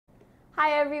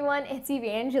Hi everyone, it's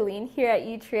Evie Angelina here at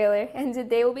eTrailer, and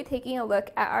today we'll be taking a look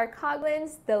at our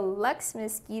Coghlans Deluxe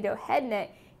Mosquito head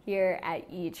net here at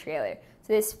eTrailer.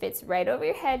 So this fits right over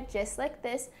your head just like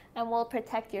this and will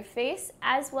protect your face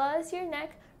as well as your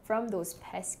neck from those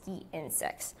pesky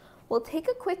insects. We'll take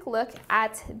a quick look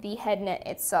at the head net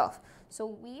itself. So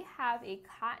we have a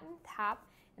cotton top,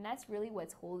 and that's really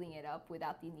what's holding it up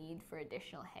without the need for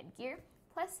additional headgear.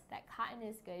 Plus, that cotton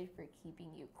is good for keeping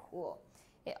you cool.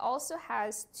 It also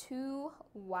has two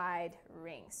wide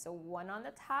rings, so one on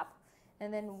the top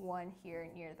and then one here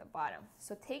near the bottom.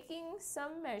 So taking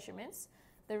some measurements,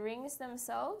 the rings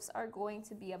themselves are going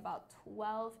to be about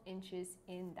 12 inches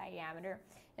in diameter,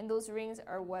 and those rings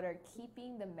are what are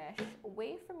keeping the mesh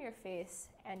away from your face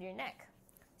and your neck.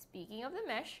 Speaking of the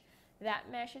mesh, that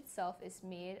mesh itself is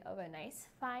made of a nice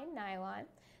fine nylon.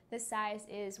 The size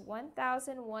is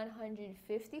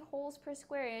 1,150 holes per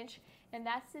square inch, and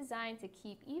that's designed to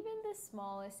keep even the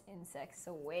smallest insects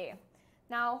away.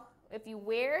 Now, if you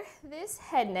wear this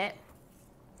head net,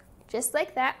 just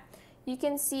like that, you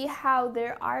can see how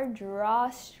there are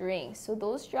drawstrings. So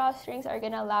those drawstrings are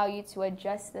going to allow you to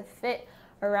adjust the fit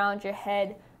around your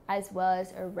head as well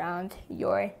as around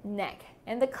your neck.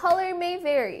 And the color may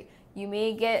vary. You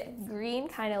may get green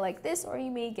kind of like this, or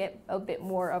you may get a bit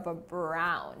more of a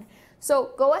brown.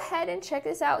 So go ahead and check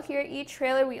this out here at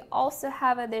eTrailer. We also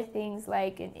have other things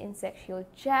like an insect shield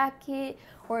jacket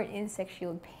or an insect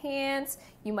shield pants.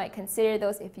 You might consider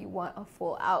those if you want a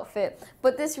full outfit.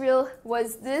 But this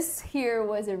here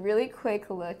was a really quick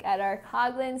look at our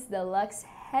Coghlans Deluxe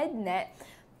head net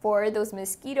for those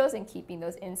mosquitoes and keeping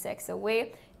those insects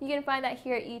away. You can find that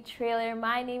here at eTrailer.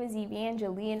 My name is Evie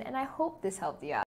Angelina, and I hope this helped you out.